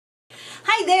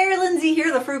Hi there, Lindsay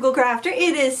here, the Frugal Crafter.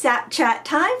 It is Sat Chat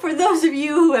time. For those of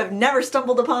you who have never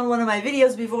stumbled upon one of my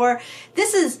videos before,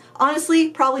 this is honestly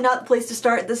probably not the place to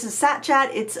start. This is Sat Chat.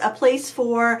 It's a place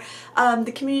for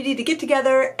the community to get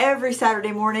together every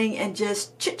Saturday morning and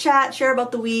just chit-chat, share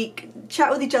about the week,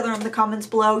 chat with each other in the comments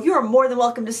below. You are more than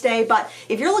welcome to stay, but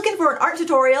if you're looking for an art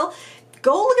tutorial,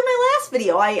 go look at my last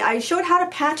video. I showed how to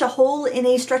patch a hole in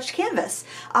a stretched canvas.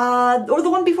 Or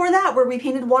the one before that where we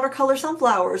painted watercolor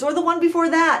sunflowers. Or the one before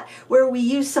that where we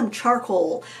used some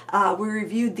charcoal. We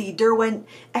reviewed the Derwent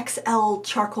XL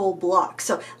charcoal block.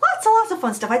 So lots of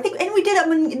fun stuff. I think, and we did a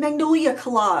magnolia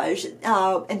collage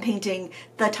and painting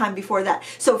the time before that.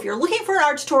 So if you're looking for an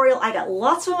art tutorial, I got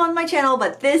lots of them on my channel,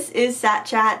 but this is Sat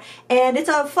Chat. And it's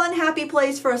a fun, happy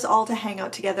place for us all to hang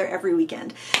out together every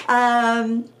weekend.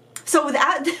 So with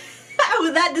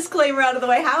that disclaimer out of the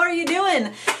way, how are you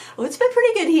doing? Well, it's been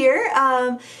pretty good here.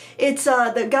 It's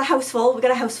got a house full. We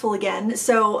got a house full again.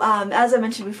 So as I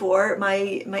mentioned before,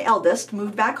 my eldest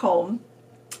moved back home,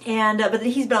 and but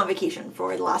he's been on vacation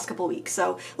for the last couple of weeks.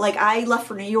 So like I left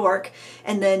for New York,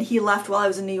 and then he left while I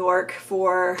was in New York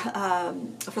for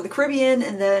the Caribbean,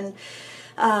 and then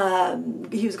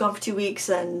he was gone for 2 weeks,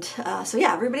 and so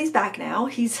yeah, everybody's back now.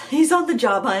 He's on the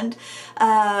job hunt.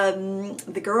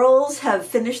 The girls have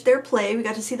finished their play. We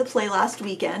got to see the play last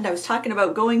weekend. I was talking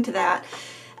about going to that.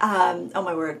 Oh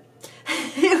my word.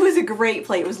 It was a great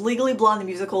play. It was Legally Blonde the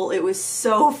musical. It was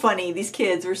so funny. These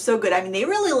kids were so good. I mean, they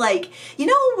really you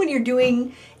know, when you're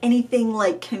doing anything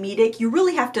like comedic, you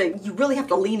really have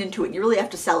to lean into it. And you really have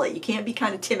to sell it. You can't be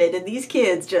kind of timid. And these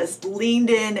kids just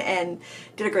leaned in and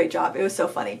did a great job. It was so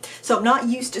funny. So I'm not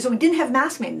used to, so we didn't have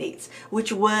mask mandates,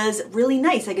 which was really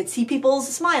nice. I could see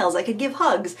people's smiles. I could give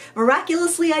hugs.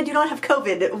 Miraculously, I do not have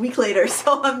COVID a week later.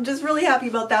 So I'm just really happy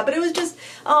about that. But it was just,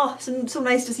 oh, so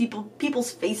nice to see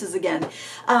people's faces again.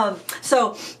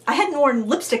 So I hadn't worn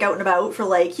lipstick out and about for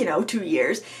like, you know, 2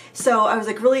 years. So I was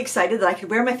like really excited that I could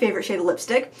wear my favorite shade of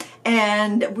lipstick.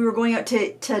 And we were going out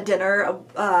to dinner.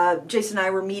 Jason and I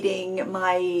were meeting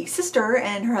my sister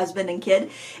and her husband and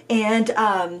kid. And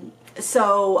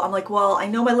so I'm like, well, I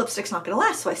know my lipstick's not going to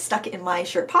last. So I stuck it in my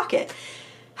shirt pocket.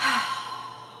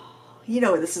 You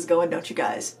know where this is going, don't you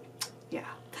guys? Yeah.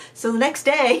 So the next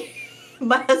day,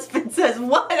 my husband says,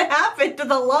 what happened to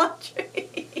the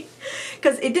laundry?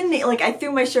 Because it didn't, like, I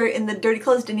threw my shirt in the dirty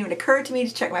clothes. Didn't even occur to me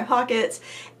to check my pockets.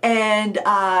 And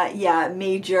yeah,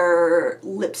 major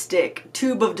lipstick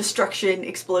tube of destruction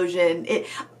explosion.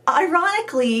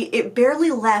 Ironically, it barely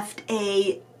left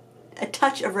a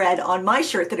touch of red on my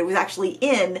shirt that it was actually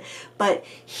in, but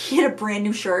he had a brand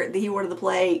new shirt that he wore to the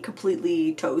play,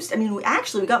 completely toast. I mean, we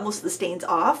got most of the stains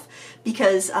off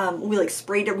because we like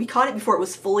sprayed it. We caught it before it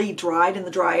was fully dried in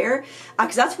the dryer,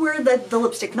 because that's where the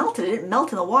lipstick melted. It didn't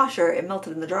melt in the washer, it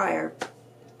melted in the dryer.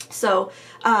 So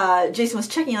Jason was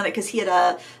checking on it because he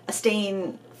had a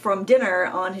stain from dinner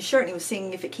on his shirt, and he was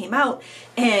seeing if it came out,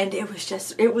 and it was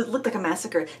just, looked like a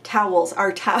massacre. Towels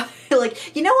are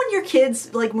like, you know when your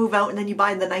kids like move out and then you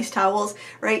buy the nice towels,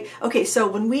 right? Okay, so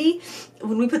when we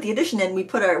put the addition in, we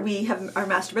have our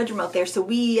master bedroom out there, so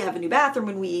we have a new bathroom,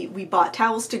 and we bought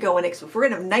towels to go in it, so if we're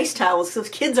gonna have nice towels, those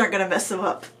kids aren't gonna mess them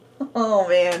up. Oh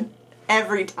man.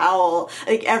 Every towel,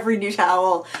 like every new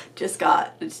towel just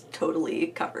got totally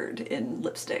covered in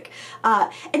lipstick.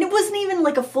 And it wasn't even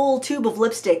like a full tube of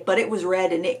lipstick, but it was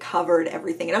red and it covered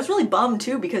everything. And I was really bummed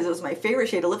too because it was my favorite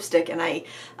shade of lipstick, and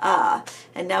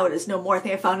and now it is no more. I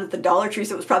think I found it at the Dollar Tree,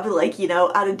 so it was probably like, you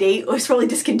know, out of date. It was probably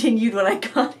discontinued when I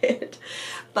got it.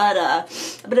 But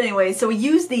anyway, so we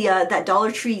used that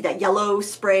Dollar Tree, that yellow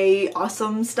spray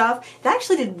awesome stuff. That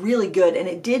actually did really good, and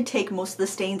it did take most of the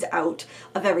stains out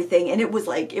of everything, and it was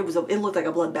like, it looked like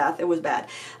a bloodbath. It was bad.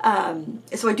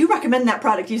 So I do recommend that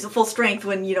product. Use it full strength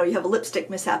when, you know, you have a lipstick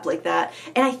mishap like that.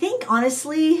 And I think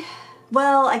honestly,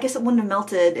 well, I guess it wouldn't have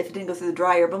melted if it didn't go through the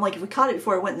dryer, but I'm like, if we caught it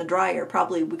before it went in the dryer,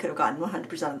 probably we could have gotten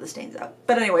 100% of the stains out.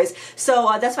 But anyways,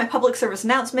 so that's my public service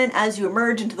announcement. As you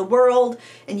emerge into the world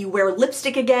and you wear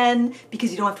lipstick again because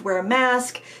you don't have to wear a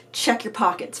mask, check your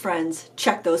pockets, friends.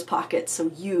 Check those pockets so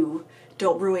you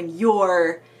don't ruin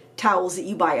your towels that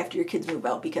you buy after your kids move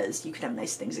out, because you can have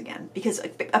nice things again. Because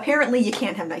apparently you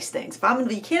can't have nice things.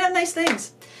 You can't have nice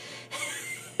things.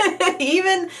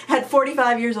 Even at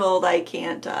 45 years old, I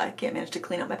can't manage to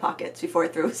clean up my pockets before I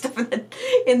throw stuff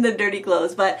in the dirty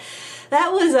clothes. But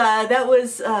that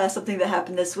was something that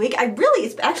happened this week.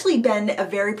 It's actually been a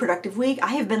very productive week.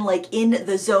 I have been like in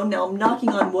the zone now. I'm knocking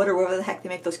on wood or whatever the heck they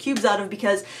make those cubes out of,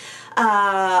 because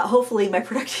hopefully my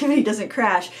productivity doesn't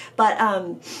crash. But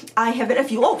I have been,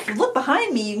 if you look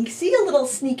behind me, you can see a little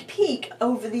sneak peek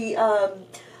over the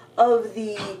of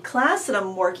the class that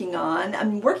I'm working on.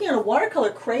 I'm working on a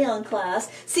watercolor crayon class.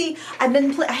 See, I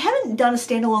haven't done a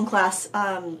standalone class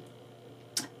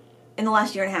in the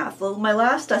last year and a half. My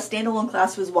last standalone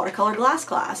class was watercolor glass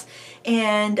class,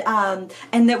 and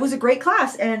that was a great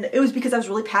class, and it was because I was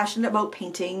really passionate about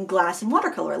painting glass and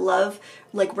watercolor. I love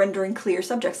like rendering clear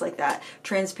subjects like that,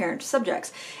 transparent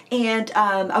subjects, and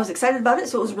I was excited about it,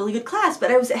 so it was a really good class.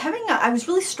 But I was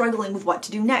really struggling with what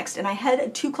to do next, and I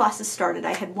had 2 classes started.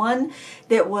 I had one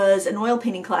that was an oil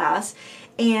painting class,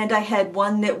 and I had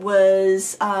one that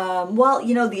was, well,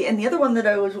 you know, the other one that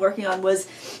I was working on was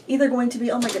either going to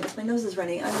be, oh my goodness, my nose is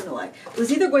running, I don't know why. It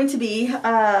was either going to be,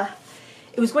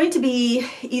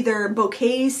 either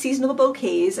bouquets, seasonal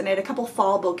bouquets, and I had a couple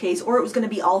fall bouquets, or it was going to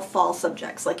be all fall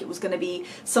subjects. Like it was going to be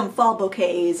some fall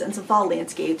bouquets and some fall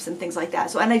landscapes and things like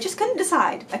that. So, and I just couldn't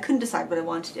decide. I couldn't decide what I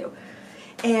wanted to do.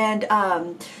 And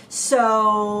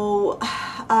so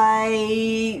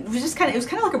it was kind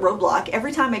of like a roadblock.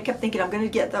 Every time I kept thinking, I'm going to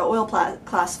get the oil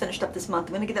class finished up this month.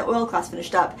 I'm going to get that oil class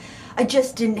finished up. I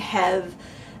just didn't have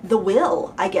the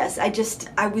will, I guess.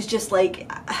 I was just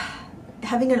like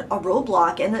having a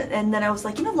roadblock. And then I was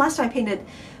like, you know, the last time I painted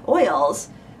oils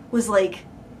was like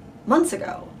months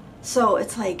ago. So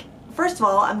it's like, first of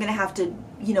all, I'm going to have to,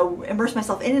 you know, immerse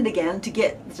myself in it again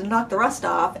to knock the rust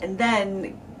off, and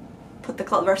then put the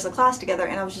rest of the class together.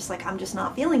 And I was just like, I'm just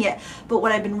not feeling it. But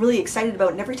what I've been really excited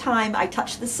about, and every time I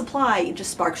touch this supply, it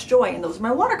just sparks joy, and those are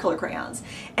my watercolor crayons.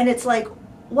 And it's like,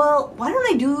 well, why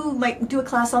don't I do a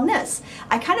class on this?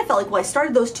 I kind of felt like, well, I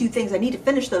started those 2 things, I need to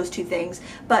finish those 2 things,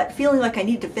 but feeling like I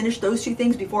needed to finish those 2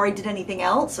 things before I did anything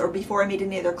else, or before I made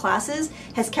any other classes,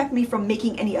 has kept me from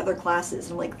making any other classes.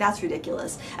 And I'm like, that's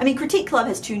ridiculous. I mean, Critique Club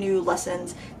has 2 new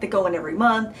lessons that go in every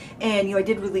month, and you know, I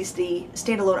did release the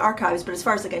standalone archives, but as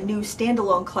far as like a new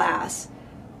standalone class,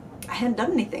 I hadn't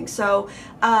done anything. So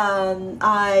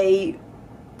I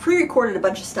pre-recorded a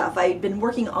bunch of stuff. I'd been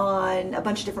working on a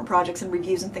bunch of different projects and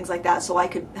reviews and things like that, so I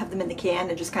could have them in the can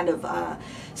and just kind of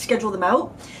schedule them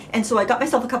out. And so I got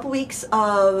myself a couple weeks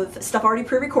of stuff already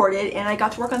pre-recorded, and I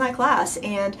got to work on that class.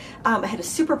 And I had a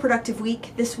super productive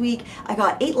week this week. I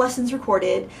got 8 lessons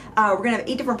recorded. We're gonna have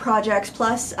 8 different projects,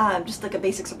 plus just like a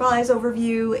basic supplies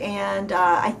overview, and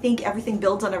I think everything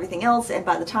builds on everything else, and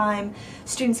by the time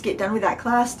students get done with that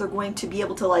class, they're going to be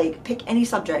able to like pick any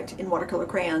subject in watercolor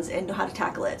crayons and know how to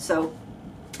tackle it. So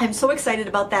I'm so excited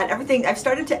about that. Everything, I've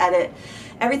started to edit,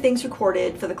 everything's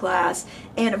recorded for the class,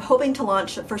 and I'm hoping to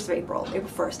launch the 1st of April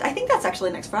 1st. I think that's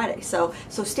actually next Friday. So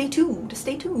stay tuned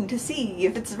to see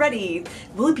if it's ready.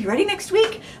 Will it be ready next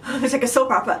week? It's like a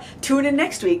soap opera. Tune in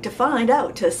next week to find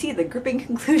out, to see the gripping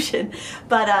conclusion.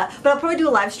 But I'll probably do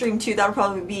a live stream too. That'll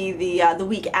probably be the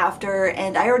week after,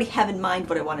 and I already have in mind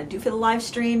what I want to do for the live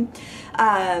stream.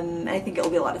 And I think it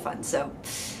will be a lot of fun. So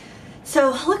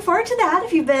look forward to that.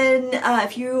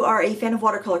 If you are a fan of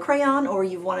watercolor crayon, or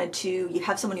you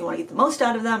have someone you want to get the most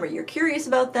out of them, or you're curious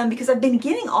about them, because I've been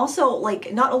getting also,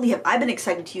 like, not only have I been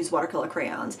excited to use watercolor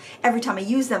crayons, every time I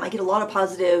use them I get a lot of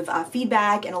positive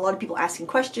feedback, and a lot of people asking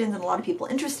questions, and a lot of people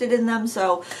interested in them.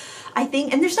 So I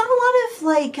think, and there's not a lot of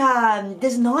like,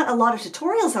 there's not a lot of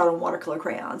tutorials out on watercolor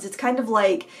crayons. It's kind of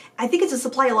like, I think it's a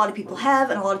supply a lot of people have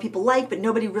and a lot of people like, but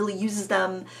nobody really uses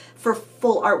them for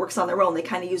full artworks on their own. They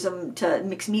kind of use them to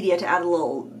mix media, to add a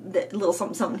little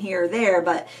something here or there,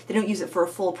 but they don't use it for a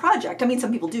full project. I mean,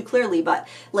 some people do, clearly, but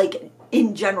like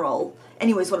in general,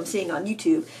 anyways, what I'm seeing on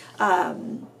YouTube.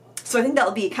 So I think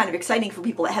that'll be kind of exciting for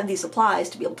people that have these supplies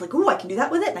to be able to like, ooh, I can do that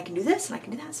with it, and I can do this, and I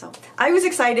can do that. So I was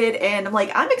excited, and I'm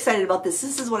like, I'm excited about this.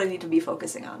 This is what I need to be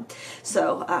focusing on.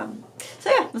 So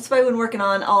yeah, that's what I've been working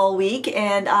on all week,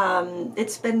 and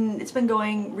it's been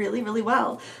going really, really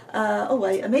well.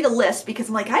 I made a list, because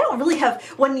I'm like, I don't really have,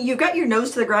 when you got your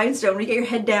nose to the grindstone, when you get your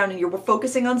head down and you're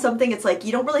focusing on something, it's like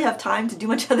you don't really have time to do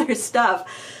much other stuff.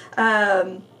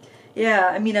 Yeah,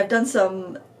 I mean, I've done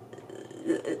some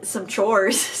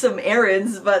chores, some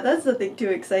errands, but that's nothing too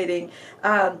exciting.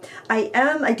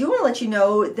 I do want to let you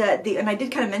know that and I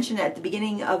did kind of mention it at the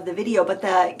beginning of the video, but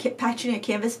the Patching a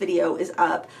Canvas video is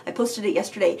up. I posted it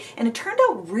yesterday, and it turned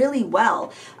out really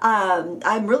well.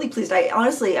 I'm really pleased. I'm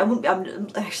actually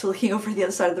looking over the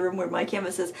other side of the room where my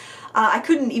canvas is. I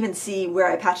couldn't even see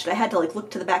where I patched it. I had to like look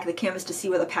to the back of the canvas to see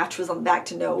where the patch was on the back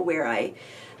to know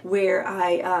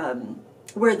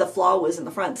where the flaw was in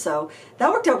the front. So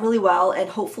that worked out really well, and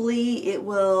hopefully it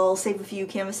will save a few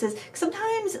canvases.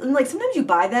 Sometimes you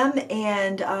buy them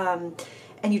and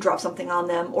you drop something on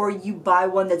them, or you buy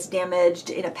one that's damaged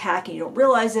in a pack and you don't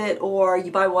realize it, or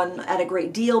you buy one at a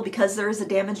great deal because there is a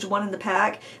damaged one in the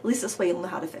pack. At least this way you'll know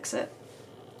how to fix it.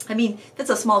 I mean, that's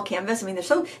a small canvas. I mean, they're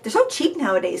so cheap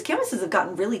nowadays. Canvases have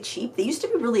gotten really cheap. They used to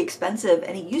be really expensive,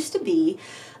 and it used to be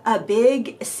a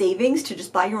big savings to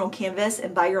just buy your own canvas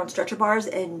and buy your own stretcher bars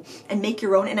and make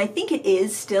your own. And I think it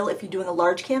is still if you're doing a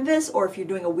large canvas or if you're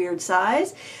doing a weird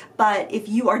size. But if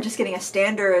you are just getting a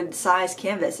standard size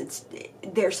canvas,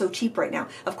 they're so cheap right now.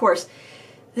 Of course,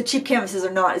 the cheap canvases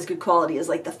are not as good quality as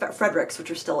like the Fredericks,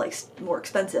 which are still like more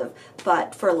expensive.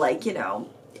 But for like, you know,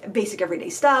 basic everyday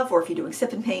stuff, or if you're doing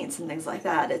sip and paints and things like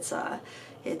that, it's a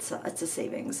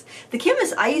savings. The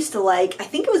canvas I used to like, I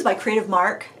think it was by Creative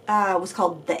Mark, was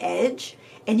called The Edge,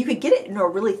 and you could get it in a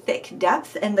really thick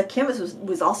depth, and the canvas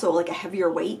was also like a heavier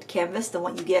weight canvas than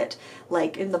what you get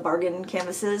like in the bargain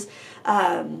canvases,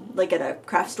 like at a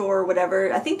craft store or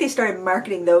whatever. I think they started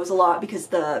marketing those a lot because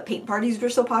the paint parties were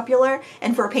so popular,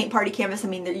 and for a paint party canvas, I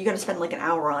mean, you're going to spend like an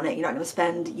hour on it. You're not going to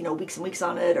spend, you know, weeks and weeks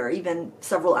on it, or even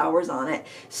several hours on it.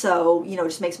 So, you know, it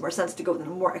just makes more sense to go with a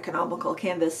more economical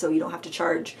canvas so you don't have to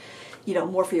charge, you know,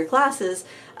 more for your classes.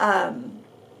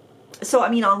 So,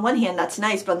 I mean, on one hand, that's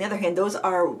nice, but on the other hand, those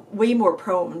are way more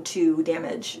prone to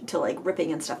damage, to like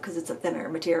ripping and stuff, because it's a thinner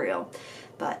material.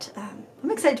 But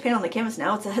I'm excited to paint on the canvas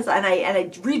now. And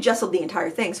I re-gessoed the entire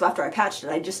thing, so after I patched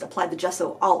it, I just applied the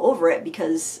gesso all over it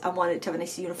because I wanted it to have a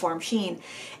nice uniform sheen.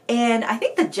 And I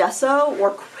think the gesso,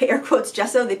 or air quotes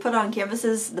gesso, they put on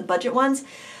canvases, the budget ones,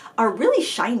 are really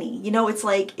shiny. You know, it's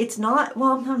like, it's not,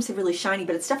 well, I'm not going to say really shiny,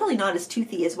 but it's definitely not as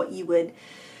toothy as what you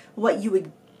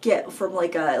would get from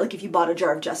like if you bought a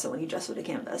jar of gesso and you gessoed a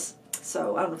canvas.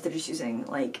 So I don't know if they're just using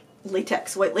like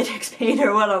white latex paint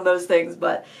or what on those things,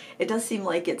 but it does seem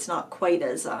like it's not quite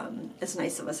as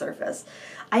nice of a surface.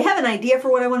 I have an idea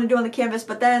for what I want to do on the canvas,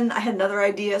 but then I had another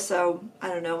idea, so I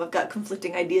don't know, I've got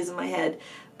conflicting ideas in my head.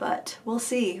 But we'll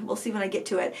see. We'll see when I get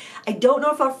to it. I don't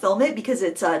know if I'll film it because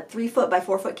it's a 3 foot by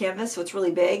 4 foot canvas, so it's really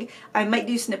big. I might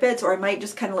do snippets, or I might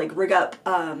just kind of like rig up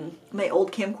my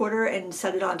old camcorder and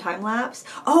set it on time lapse.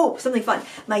 Oh, something fun.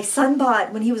 My son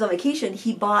bought, when he was on vacation,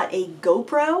 he bought a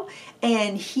GoPro,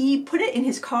 and he put it in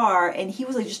his car, and he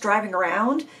was like just driving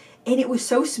around, and it was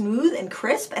so smooth and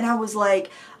crisp, and I was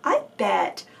like, I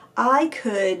bet I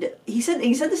could. He said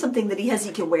there's something that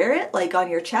you can wear it like on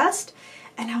your chest.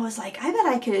 And I was like, I bet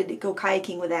I could go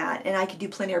kayaking with that, and I could do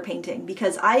plein air painting,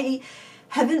 because I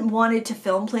haven't wanted to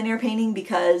film plein air painting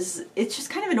because it's just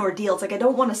kind of an ordeal. It's like I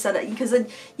don't want to set it, because then,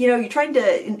 you know, you're trying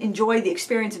to enjoy the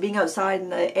experience of being outside in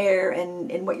the air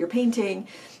and what you're painting.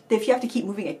 If you have to keep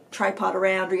moving a tripod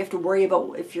around, or you have to worry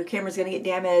about if your camera's going to get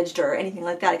damaged or anything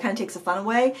like that, it kind of takes the fun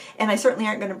away. And I certainly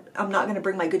I'm not going to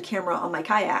bring my good camera on my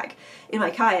kayak,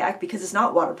 because it's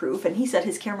not waterproof. And he said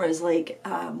his camera is like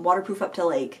waterproof up to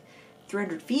like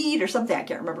 300 feet or something, I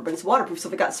can't remember, but it's waterproof, so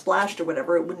if it got splashed or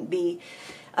whatever, it wouldn't be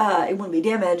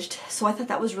damaged. So I thought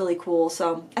that was really cool.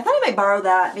 So I thought I might borrow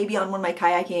that maybe on one of my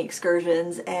kayaking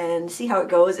excursions and see how it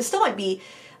goes. It still might be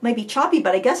choppy,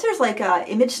 but I guess there's like a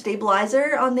image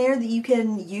stabilizer on there that you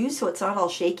can use so it's not all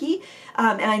shaky.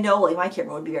 And I know like my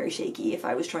camera would be very shaky if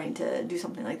I was trying to do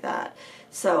something like that.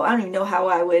 So I don't even know how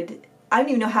I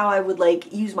would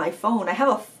like use my phone. I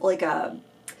have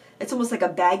it's almost like a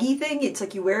baggy thing. It's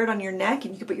like you wear it on your neck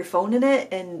and you can put your phone in it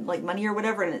and like money or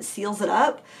whatever, and it seals it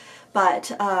up. But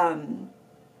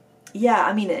yeah,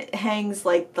 I mean, it hangs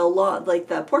like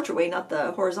the portrait way, not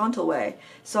the horizontal way.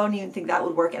 So I don't even think that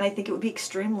would work. And I think it would be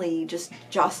extremely just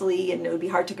jostly, and it would be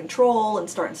hard to control and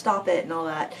start and stop it and all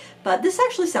that. But this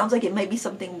actually sounds like it might be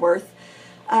something worth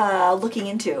looking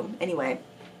into. Anyway,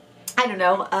 I don't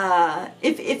know.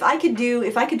 If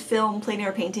I could film plein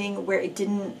air painting where it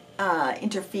didn't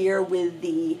interfere with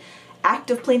the act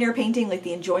of plein air painting, like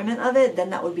the enjoyment of it, then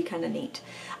that would be kind of neat.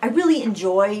 I really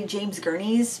enjoy James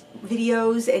Gurney's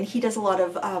videos, and he does a lot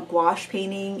of gouache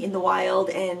painting in the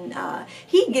wild, and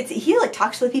he like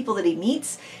talks to the people that he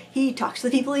meets. He talks to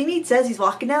the people he meets as he's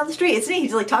walking down the street. It's neat.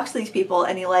 He like talks to these people,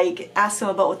 and he like asks them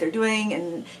about what they're doing.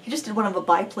 And he just did one of a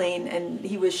biplane, and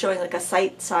he was showing like a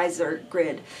site size or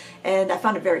grid, and I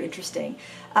found it very interesting.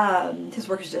 His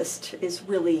work is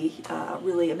really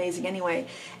really amazing anyway,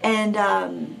 and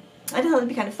I thought it would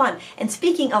be kind of fun. And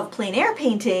speaking of plein air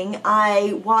painting,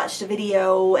 I watched a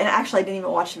video, and actually I didn't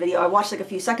even watch the video. I watched like a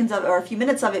few seconds of it, or a few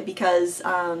minutes of it, because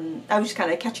I was just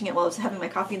kind of catching it while I was having my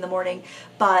coffee in the morning.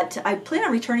 But I plan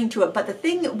on returning to it. But the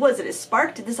thing was that it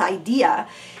sparked this idea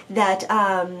that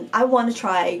I want to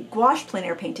try gouache plein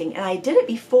air painting. And I did it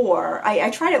before. I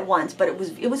tried it once, but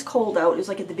it was cold out. It was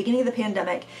like at the beginning of the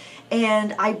pandemic.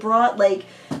 And I brought like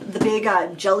the big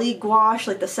jelly gouache,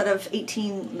 like the set of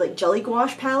 18 like jelly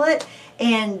gouache palette. palette,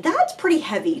 and that's pretty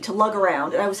heavy to lug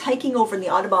around. And I was hiking over in the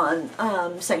Audubon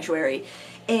sanctuary,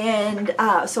 and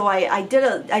so I did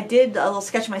a little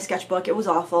sketch in my sketchbook. It was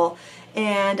awful,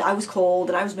 and I was cold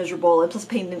and I was miserable, and plus the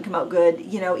painting didn't come out good.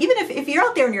 You know, even if you're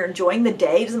out there and you're enjoying the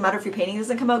day, it doesn't matter if your painting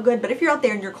doesn't come out good, but if you're out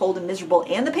there and you're cold and miserable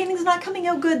and the painting's not coming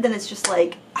out good, then it's just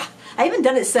like, I haven't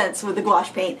done it since with the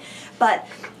gouache paint. But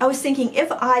I was thinking if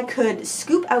I could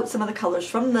scoop out some of the colors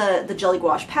from the Jelly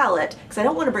Gouache palette, because I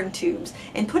don't want to bring tubes,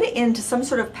 and put it into some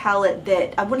sort of palette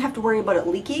that I wouldn't have to worry about it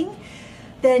leaking,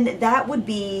 then that would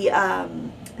be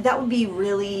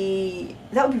really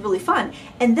fun.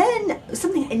 And then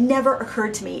something that never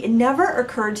occurred to me. It never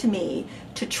occurred to me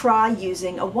to try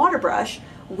using a water brush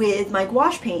with my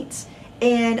gouache paints.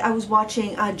 And I was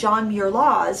watching John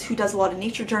Muir-Laws, who does a lot of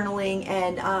nature journaling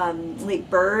and like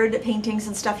bird paintings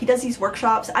and stuff. He does these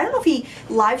workshops. I don't know if he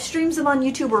live streams them on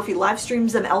YouTube or if he live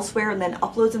streams them elsewhere and then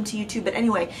uploads them to YouTube. But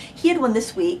anyway, he had one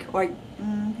this week, or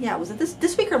yeah, was it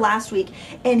this week or last week?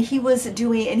 And he was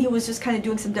just kind of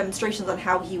doing some demonstrations on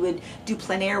how he would do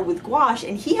plein air with gouache.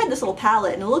 And he had this little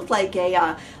palette, and it looked like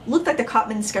the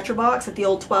Cotman Sketcher box, like the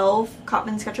old 12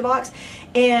 Cotman Sketcher box.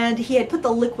 And he had put the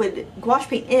liquid gouache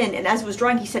paint in, and as it was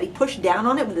drying, he said he pushed down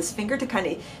on it with his finger to kind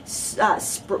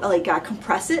of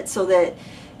compress it, so that,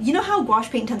 you know how gouache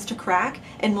paint tends to crack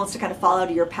and wants to kind of fall out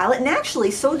of your palette? And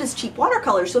actually, so does cheap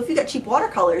watercolors. So if you got cheap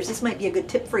watercolors, this might be a good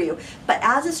tip for you. But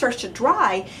as it starts to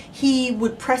dry, he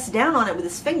would press down on it with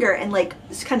his finger and like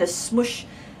kind of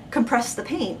compress the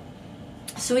paint.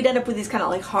 So we'd end up with these kind of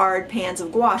like hard pans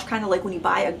of gouache, kind of like when you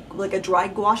buy a dry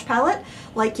gouache palette,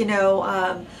 like, you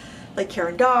know, like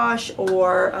Caran d'Ache,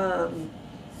 or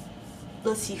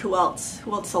let's see, who else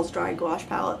sells dry gouache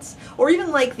palettes, or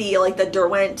even like the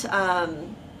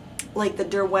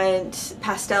Derwent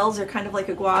pastels are kind of like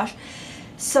a gouache.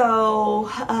 So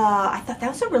I thought that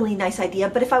was a really nice idea,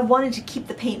 but if I wanted to keep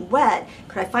the paint wet,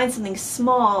 could I find something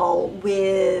small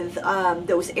with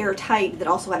that was airtight that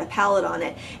also had a palette on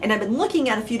it? And I've been looking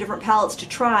at a few different palettes to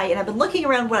try, and I've been looking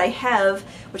around what I have,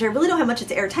 which I really don't have much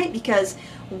that's airtight, because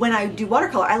when I do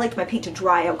watercolor, I like my paint to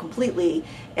dry out completely,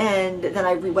 and then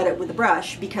I re-wet it with a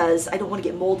brush because I don't want to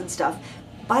get mold and stuff.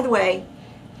 By the way,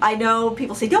 I know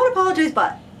people say don't apologize,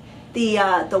 but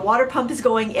the water pump is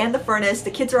going and the furnace.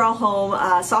 The kids are all home.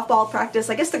 Softball practice.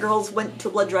 I guess the girls went to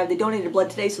a blood drive. They donated blood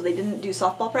today, so they didn't do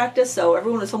softball practice. So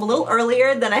everyone was home a little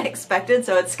earlier than I expected.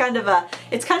 So it's kind of a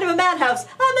madhouse.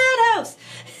 A madhouse.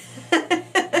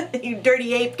 You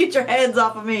dirty ape! Get your hands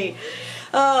off of me!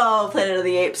 Oh, Planet of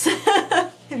the Apes.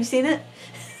 Have you seen it?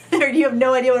 Or do you have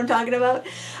no idea what I'm talking about?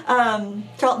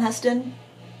 Charlton Heston.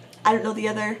 I don't know the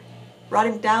other. Roddy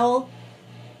McDowell.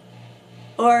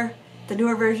 Or the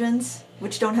newer versions,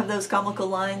 which don't have those comical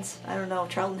lines. I don't know,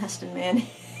 Charlton Heston, man.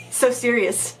 He's so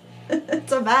serious.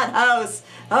 It's a madhouse.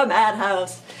 A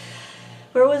madhouse.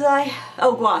 Where was I?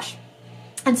 Oh, gouache.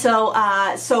 And so,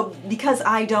 because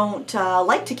I don't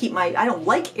like to keep I don't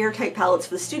like airtight palettes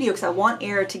for the studio, because I want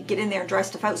air to get in there and dry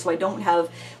stuff out, so I don't have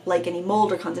like any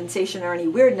mold or condensation or any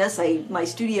weirdness. My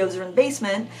studios are in the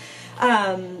basement.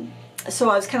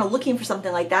 So I was kind of looking for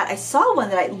something like that. I saw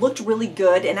one that looked really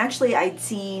good, and actually I'd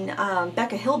seen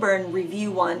Becca Hilburn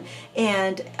review one,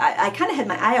 and I kind of had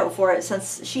my eye out for it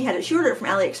since she had it. She ordered it from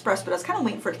AliExpress, but I was kind of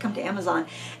waiting for it to come to Amazon,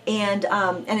 and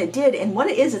it did. And what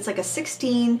it is, it's like a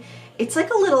 16. It's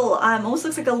like a little, almost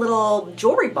looks like a little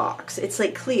jewelry box. It's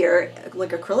like clear,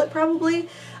 like acrylic probably,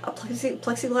 a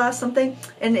plexiglass something,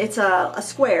 and it's a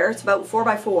square. It's about 4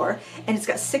 by 4, and it's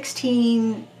got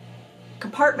 16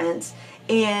 compartments,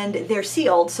 and they're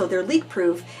sealed, so they're leak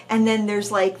proof. And then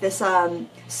there's like this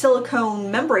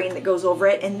silicone membrane that goes over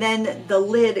it, and then the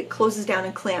lid closes down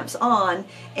and clamps on,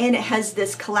 and it has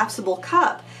this collapsible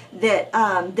cup that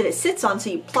that it sits on,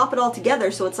 so you plop it all together,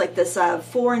 so it's like this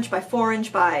 4" by 4"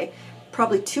 by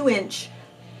probably 2"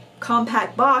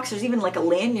 compact box. There's even like a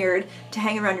lanyard to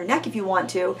hang around your neck if you want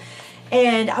to.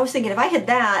 And I was thinking, if I had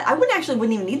that, I wouldn't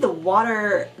even need the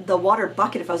water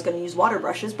bucket if I was going to use water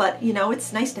brushes, but you know,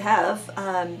 it's nice to have.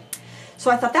 So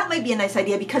I thought that might be a nice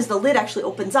idea, because the lid actually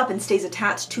opens up and stays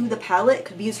attached to the palette. It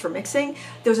could be used for mixing.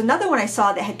 There was another one I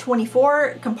saw that had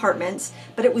 24 compartments,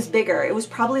 but it was bigger. It was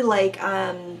probably like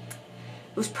 5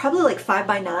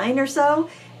 by 9 or so.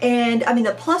 And I mean,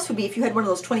 the plus would be if you had one of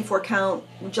those 24 count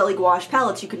jelly gouache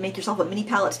palettes, you could make yourself a mini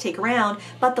palette to take around,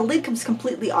 but the lid comes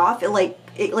completely off.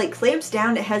 It clamps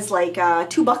down. It has like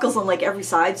 2 buckles on like every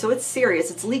side, so it's serious.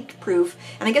 It's leak proof.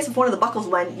 And I guess if one of the buckles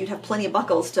went, you'd have plenty of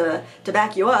buckles to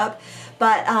back you up.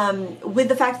 But with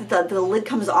the fact that the lid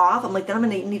comes off, I'm like, then I'm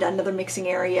gonna need another mixing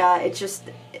area. It's just,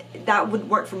 that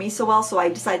wouldn't work for me so well, so I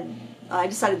decided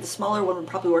the smaller one would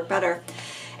probably work better.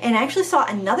 and I actually saw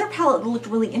another palette that looked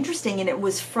really interesting, and it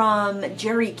was from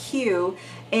Jerry Q,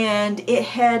 and it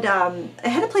had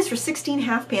a place for 16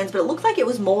 half pans, but it looked like it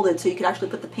was molded, so you could actually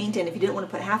put the paint in if you didn't want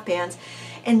to put half pans.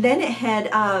 And then it had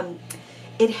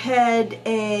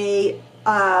a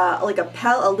like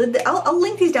a lid that, I'll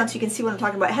link these down so you can see what I'm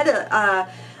talking about. It had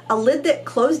a lid that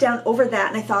closed down over that,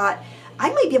 and I thought I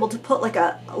might be able to put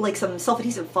like some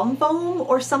self-adhesive fun foam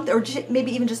or something, or just,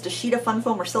 maybe even just a sheet of fun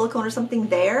foam or silicone or something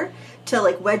there to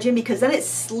like wedge in, because then it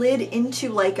slid into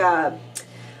like a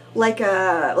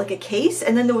case,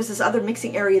 and then there was this other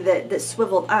mixing area that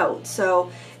swiveled out.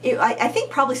 So I think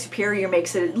probably Superior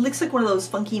makes it. It looks like one of those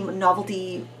funky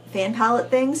novelty fan palette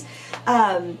things.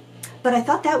 But I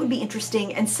thought that would be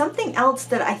interesting. And something else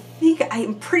that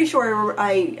I'm pretty sure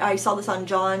I saw this on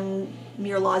John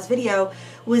Muir-Law's video,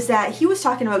 was that he was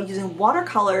talking about using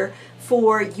watercolor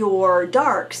for your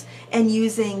darks and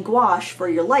using gouache for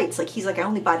your lights. Like, he's like, I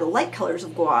only buy the light colors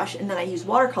of gouache, and then I use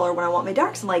watercolor when I want my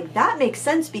darks. I'm like, that makes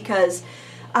sense, because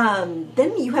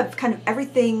then you have kind of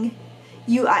everything.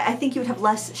 I think you would have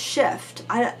less shift,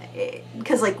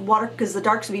 because the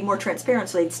darks would be more transparent,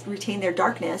 so they'd retain their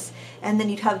darkness, and then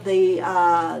you'd have the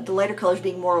lighter colors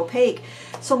being more opaque.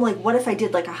 So I'm like, what if I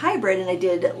did like a hybrid,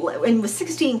 and with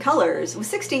 16 colors? With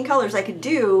 16 colors, I could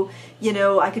do,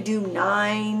 I could do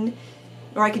 9,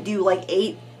 or I could do like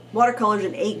 8 watercolors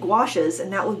and 8 gouaches,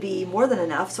 and that would be more than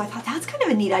enough. So I thought that's kind of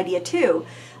a neat idea too.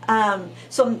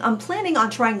 So I'm planning on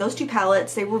trying those two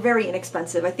palettes. They were very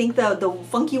inexpensive. I think the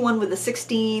funky one with the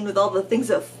 16 with all the things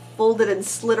that folded and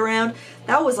slid around,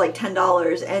 that was like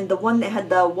 $10, and the one that had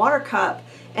the water cup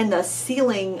and the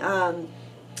sealing,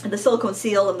 the silicone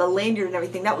seal and the lanyard and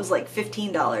everything, that was like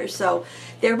 $15. So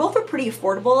they both were pretty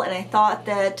affordable, and I thought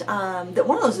that that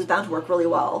one of those is bound to work really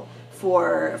well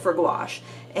for gouache.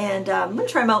 And I'm going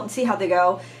to try them out and see how they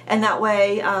go, and that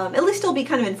way at least it'll be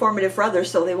kind of informative for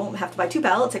others, so they won't have to buy 2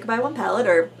 palettes. They could buy 1 palette,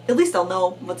 or at least they'll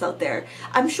know what's out there.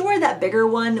 I'm sure that bigger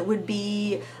one would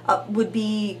be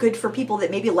good for people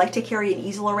that maybe like to carry an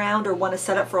easel around or want to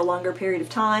set up for a longer period of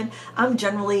time. I'm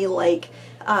generally like,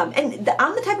 I'm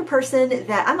the type of person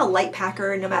that I'm a light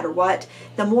packer no matter what.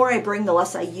 The more I bring, the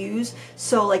less I use.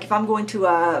 So like if I'm going to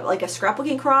a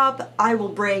scrapbooking crop, I will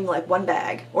bring like 1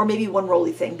 bag or maybe 1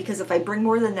 rolly thing, because if I bring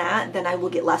more than that, then I will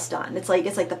get less done. It's like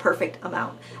the perfect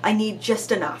amount. I need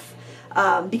just enough.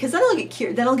 Because then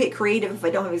I'll get creative if I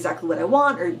don't have exactly what I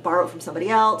want, or borrow it from somebody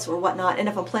else or whatnot. And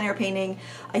if I'm plein air painting,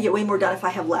 I get way more done if I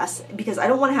have less, because I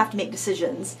don't want to have to make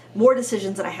more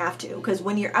decisions than I have to. Because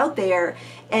when you're out there,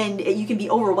 and you can be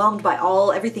overwhelmed by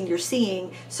everything you're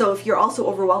seeing, so if you're also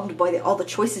overwhelmed by all the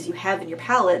choices you have in your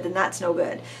palette, then that's no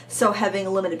good. So having a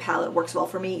limited palette works well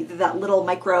for me. Either that little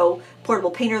micro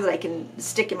portable painter that I can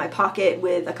stick in my pocket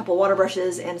with a couple water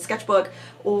brushes and a sketchbook,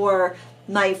 or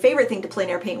my favorite thing to plein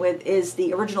air paint with is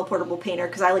the original portable painter,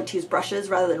 because I like to use brushes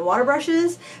rather than water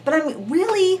brushes. But I'm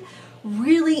really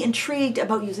intrigued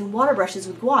about using water brushes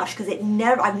with gouache, because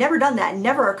I've never done that. It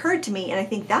never occurred to me, and I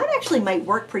think that actually might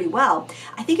work pretty well.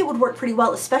 I think it would work pretty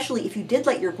well, especially if you did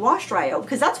let your gouache dry out,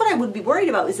 because that's what I would be worried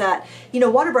about, is that,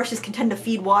 water brushes can tend to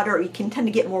feed water, or you can tend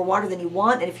to get more water than you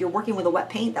want, and if you're working with a wet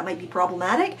paint, that might be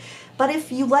problematic. But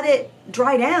if you let it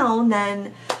dry down,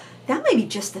 then that might be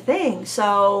just the thing.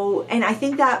 So, and I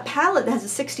think that palette that has the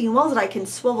 16 wells that I can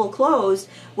swivel closed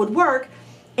would work.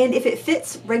 And if it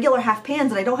fits regular half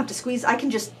pans and I don't have to squeeze, I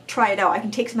can just try it out. I can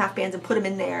take some half pans and put them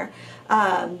in there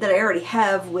that I already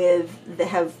have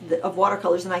of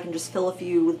watercolors, and I can just fill a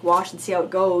few with gouache and see how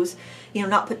it goes.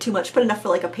 Not put too much, put enough for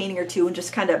like a painting or two, and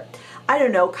just kind of, I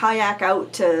don't know, kayak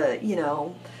out to,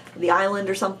 the island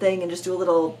or something, and just do a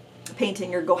little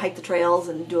painting, or go hike the trails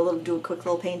and do a quick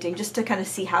little painting, just to kind of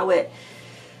see how it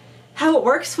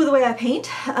works with the way I paint.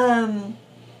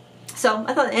 So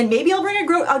I thought, and maybe I'll bring a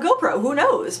GoPro. Who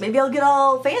knows? Maybe I'll get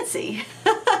all fancy.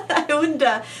 I wouldn't.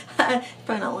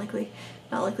 Probably not likely.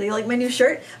 Not likely. Like my new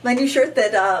shirt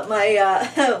that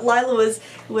Lila was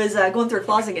going through her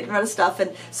closet getting rid of stuff,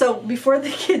 and so before when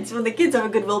the kids have a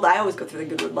Goodwill bag, I always go through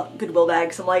the Goodwill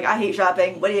bag. So I'm like, I hate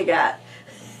shopping. What do you got?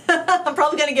 I'm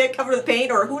probably going to get covered with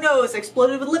paint, or who knows,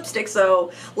 exploded with lipstick,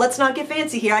 so let's not get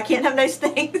fancy here. I can't have nice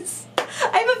things.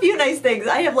 I have a few nice things.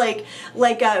 I have it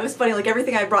was funny, like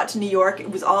everything I brought to New York, it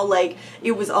was all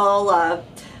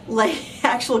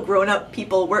actual grown-up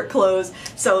people work clothes,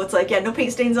 so it's like, yeah, no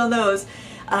paint stains on those.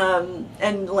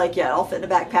 And like, yeah, all fit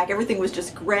in a backpack. Everything was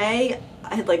just gray.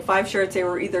 I had like 5 shirts. They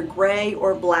were either gray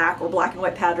or black and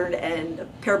white patterned, and a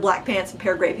pair of black pants and a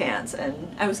pair of gray pants,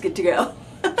 and I was good to go.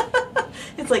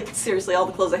 It's like, seriously, all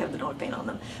the clothes I have that don't have paint on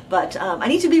them. But I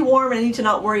need to be warm, and I need to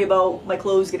not worry about my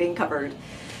clothes getting covered.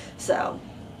 So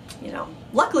you know,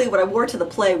 luckily what I wore to the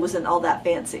play wasn't all that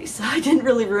fancy, so I didn't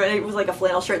really ruin it. It was like a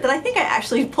flannel shirt that I think I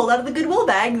actually pulled out of the Goodwill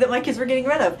bag that my kids were getting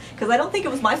rid of, because I don't think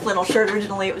it was my flannel shirt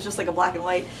originally. It was just like a black and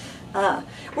white.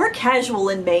 We're casual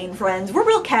in Maine, friends. We're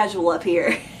real casual up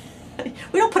here.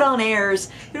 We don't put on airs.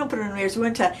 We don't put on airs. We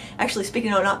went to, actually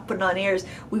speaking of not putting on airs,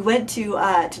 we went to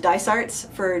Dysart's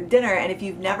for dinner, and if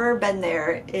you've never been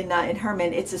there in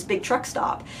Herman, it's this big truck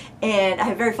stop. And I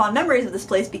have very fond memories of this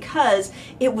place because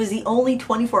it was the only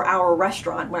 24-hour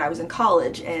restaurant when I was in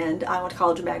college, and I went to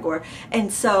college in Bangor.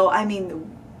 And so, I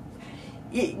mean,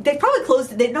 they probably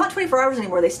closed, they're not 24 hours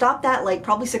anymore. They stopped that like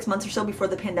probably 6 months or so before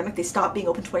the pandemic. They stopped being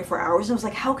open 24 hours. And I was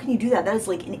like, how can you do that? That is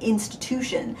like an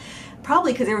institution.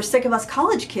 Probably because they were sick of us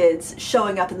college kids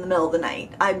showing up in the middle of the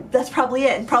night. That's probably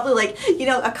it. And probably like, you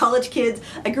know,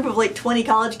 a group of like 20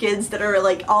 college kids that are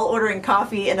like all ordering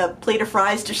coffee and a plate of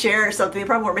fries to share or something. They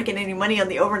probably weren't making any money on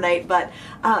the overnight, but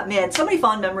man, so many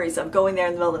fond memories of going there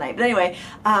in the middle of the night. But anyway,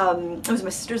 it was my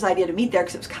sister's idea to meet there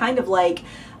because it was kind of like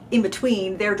in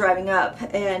between. They're driving up,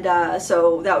 and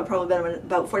so that would probably have been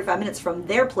about 45 minutes from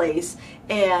their place,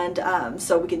 and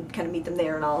so we could kind of meet them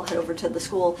there, and I'll head over to the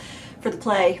school for the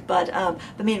play. But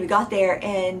man, we got there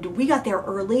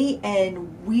early,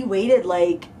 and we waited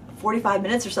like 45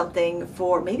 minutes or something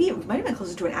for, maybe it might have been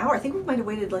closer to an hour. I think we might have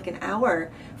waited like an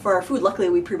hour for our food. Luckily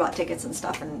we pre-bought tickets and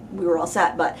stuff and we were all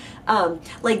set. But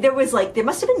like there must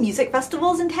have been music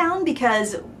festivals in town,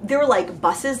 because there were like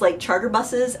buses, like charter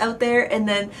buses out there. And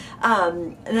then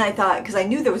I thought, because I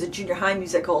knew there was a junior high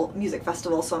music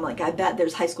festival, so I'm like, I bet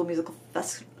there's high school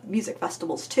music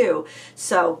festivals too.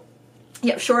 So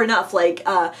yeah, sure enough, like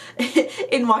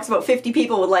in walks about 50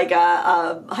 people with like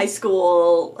a high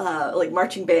school like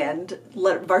marching band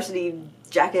varsity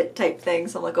jacket type thing.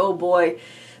 So I'm like, oh boy,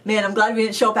 man, I'm glad we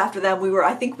didn't show up after them.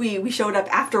 I think we showed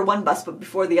up after one bus but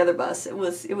before the other bus. It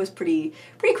was pretty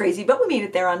crazy, but we made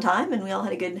it there on time, and we all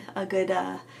had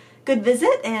a good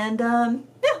visit, and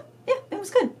yeah, it was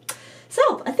good.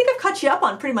 So I think I've caught you up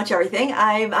on pretty much everything.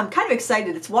 I'm kind of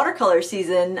excited. It's watercolor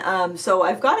season, so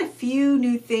I've got a few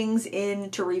new things in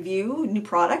to review, new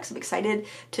products. I'm excited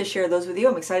to share those with you.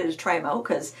 I'm excited to try them out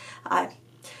because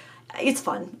it's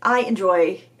fun. I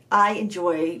enjoy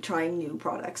trying new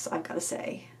products, I've got to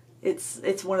say.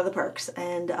 It's one of the perks,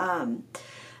 and I'm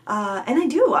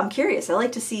curious. I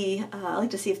like to see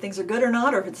if things are good or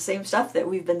not, or if it's the same stuff that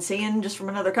we've been seeing just from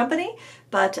another company.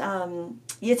 But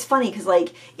it's funny because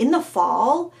like in the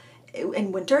fall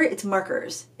and winter, it's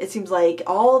markers. It seems like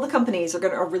all the companies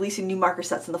are releasing new marker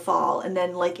sets in the fall, and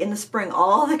then like in the spring,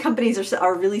 all the companies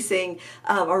are releasing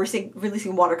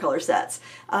watercolor sets,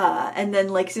 and then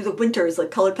like see the winter is like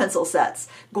colored pencil sets.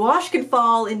 Gouache can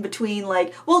fall in between,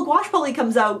 like, well, gouache probably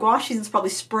comes out. Gouache season's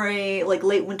probably spring, like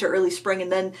late winter, early spring,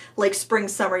 and then like spring,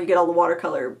 summer, you get all the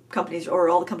watercolor companies, or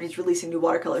all the companies releasing new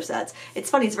watercolor sets. It's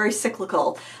funny. It's very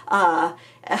cyclical.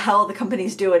 How the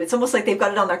companies do it. It's almost like they've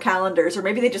got it on their calendars, or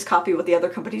maybe they just copy what the other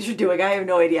companies are doing. I have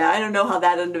no idea. I don't know how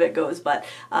that end of it goes, but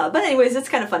anyways, it's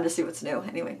kind of fun to see what's new.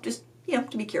 Anyway, just, you know,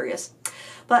 to be curious.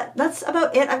 But that's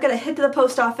about it. I've got to head to the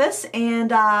post office,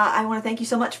 and I want to thank you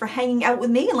so much for hanging out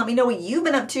with me, and let me know what you've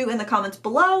been up to in the comments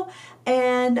below,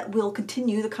 and we'll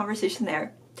continue the conversation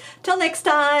there. Till next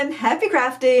time, happy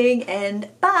crafting, and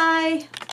bye!